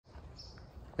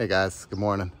Hey guys, good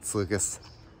morning, it's Lucas.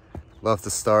 Love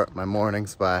to start my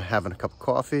mornings by having a cup of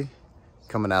coffee,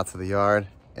 coming out to the yard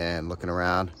and looking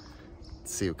around to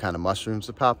see what kind of mushrooms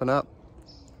are popping up.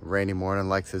 A rainy morning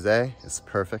like today is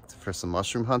perfect for some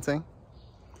mushroom hunting.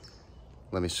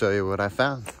 Let me show you what I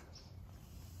found.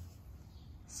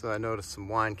 So I noticed some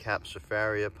wine cap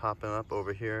Schifferia popping up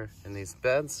over here in these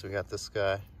beds. We got this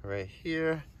guy right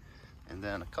here, and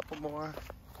then a couple more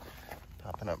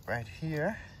popping up right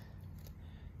here.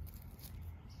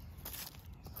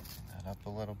 Up a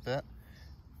little bit.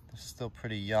 They're still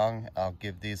pretty young. I'll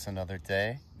give these another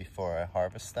day before I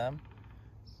harvest them.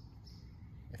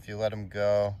 If you let them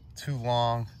go too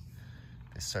long,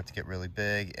 they start to get really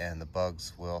big and the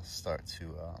bugs will start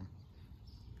to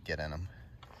get in them.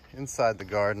 Inside the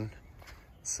garden,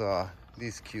 saw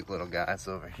these cute little guys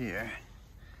over here.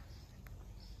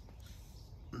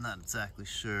 I'm not exactly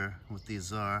sure what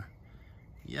these are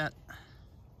yet.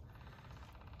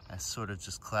 I sort of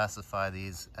just classify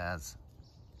these as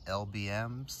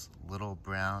LBMs, little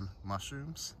brown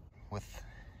mushrooms. With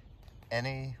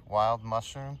any wild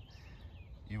mushroom,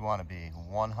 you want to be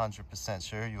 100%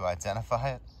 sure you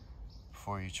identify it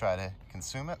before you try to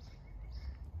consume it.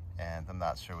 And I'm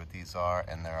not sure what these are,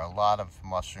 and there are a lot of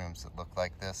mushrooms that look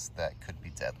like this that could be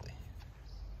deadly.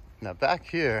 Now back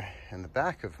here in the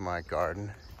back of my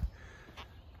garden,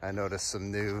 I noticed some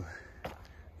new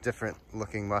different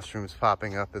looking mushrooms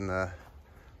popping up in the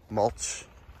mulch.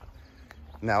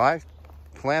 Now I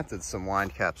planted some wine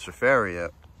cap Schifferia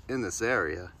in this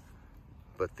area,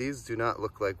 but these do not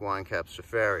look like wine cap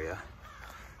Schifferia.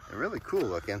 They're really cool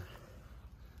looking,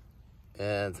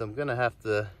 and I'm gonna have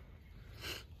to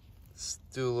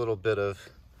do a little bit of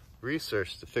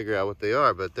research to figure out what they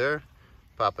are, but they're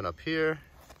popping up here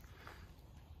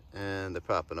and they're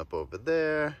popping up over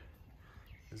there.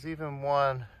 There's even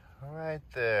one right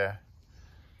there.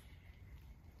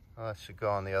 Oh, I should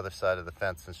go on the other side of the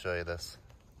fence and show you this.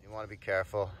 You want to be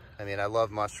careful. I mean, I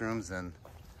love mushrooms and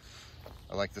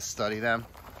I like to study them,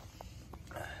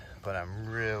 but I'm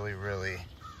really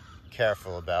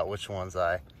careful about which ones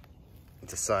I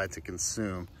decide to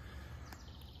consume.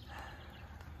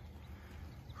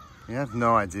 You have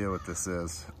no idea what this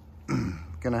is.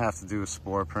 Gonna have to do a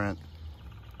spore print,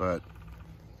 but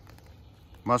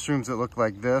mushrooms that look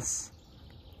like this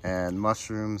and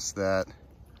mushrooms that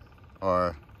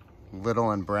are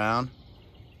little and brown,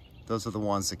 those are the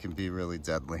ones that can be really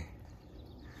deadly.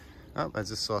 Oh, I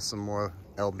just saw some more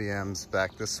LBMs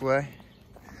back this way.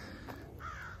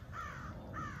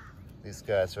 These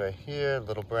guys right here,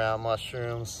 little brown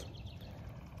mushrooms.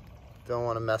 Don't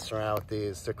want to mess around with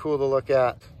these. They're cool to look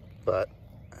at, but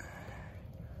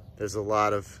there's a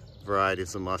lot of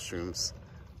varieties of mushrooms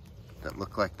that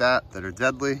look like that are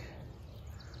deadly.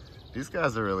 These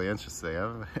guys are really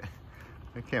interesting.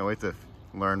 I can't wait to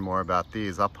learn more about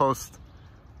these. I'll post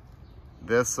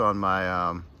this on my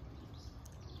on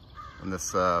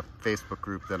this Facebook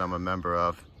group that I'm a member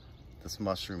of, this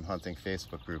mushroom hunting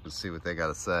Facebook group, and see what they got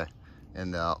to say.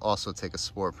 And also take a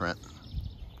spore print.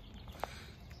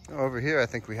 Over here, I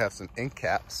think we have some ink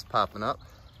caps popping up.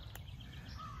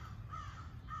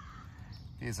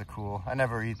 These are cool. I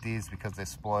never eat these because they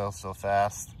spoil so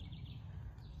fast,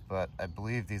 but I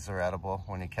believe these are edible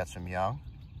when you catch them young.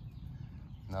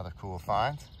 Another cool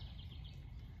find.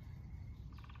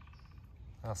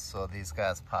 I saw these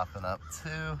guys popping up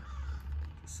too.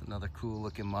 Just another cool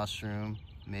looking mushroom,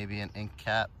 maybe an ink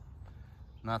cap.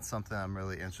 Not something I'm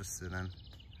really interested in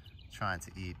trying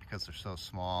to eat because they're so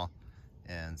small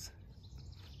and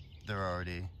they're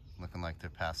already looking like they're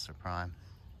past their prime.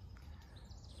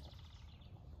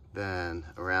 Then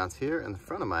around here in the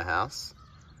front of my house,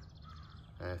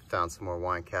 I found some more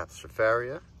wine cap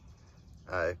Schifferia.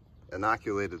 I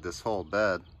inoculated this whole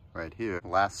bed right here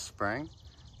last spring,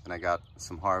 and I got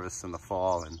some harvests in the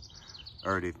fall and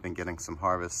already been getting some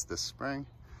harvests this spring.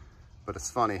 But it's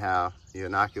funny how you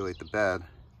inoculate the bed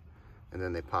and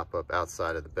then they pop up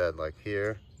outside of the bed like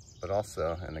here, but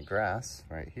also in the grass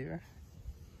right here,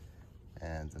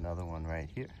 and another one right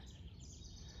here.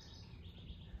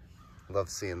 Love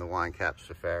seeing the wine cap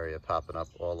Schifferia popping up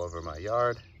all over my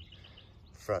yard,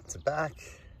 front to back.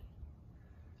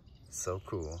 So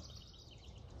cool.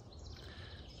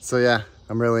 So yeah,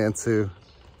 I'm really into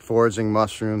foraging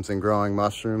mushrooms and growing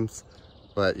mushrooms,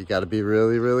 but you got to be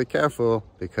really careful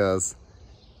because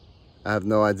I have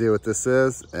no idea what this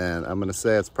is, and I'm gonna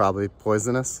say it's probably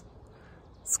poisonous.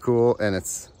 It's cool, and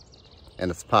it's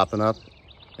popping up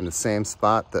in the same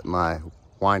spot that my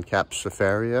wine cap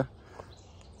Schifferia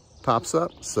pops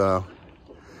up. So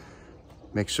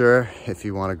make sure if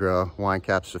you want to grow wine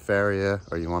cap Schifferia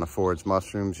or you want to forage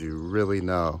mushrooms, you really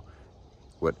know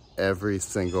what every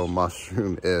single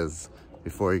mushroom is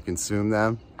before you consume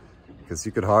them. Because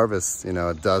you could harvest, you know,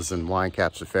 a dozen wine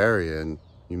capsufaria and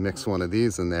you mix one of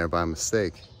these in there by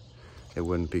mistake, it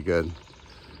wouldn't be good.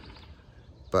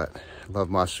 But I love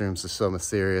mushrooms. They're so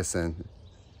mysterious and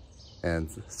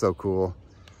so cool.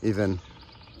 Even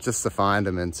just to find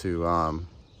them and to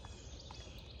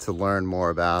learn more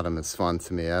about them is fun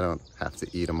to me. I don't have to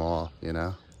eat them all, you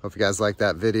know. Hope you guys like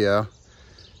that video.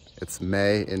 It's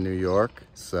May in New York,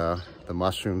 so the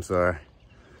mushrooms are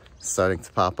starting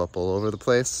to pop up all over the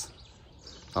place.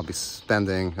 I'll be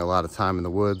spending a lot of time in the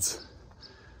woods,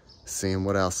 seeing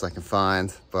what else I can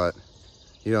find, but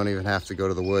you don't even have to go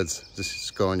to the woods.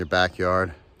 Just go in your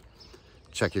backyard,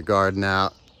 check your garden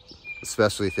out,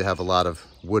 especially if you have a lot of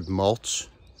wood mulch.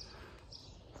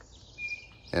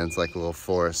 And it's like a little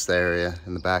forest area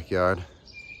in the backyard.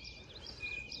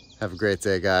 Have a great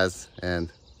day, guys,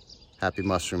 and happy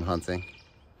mushroom hunting.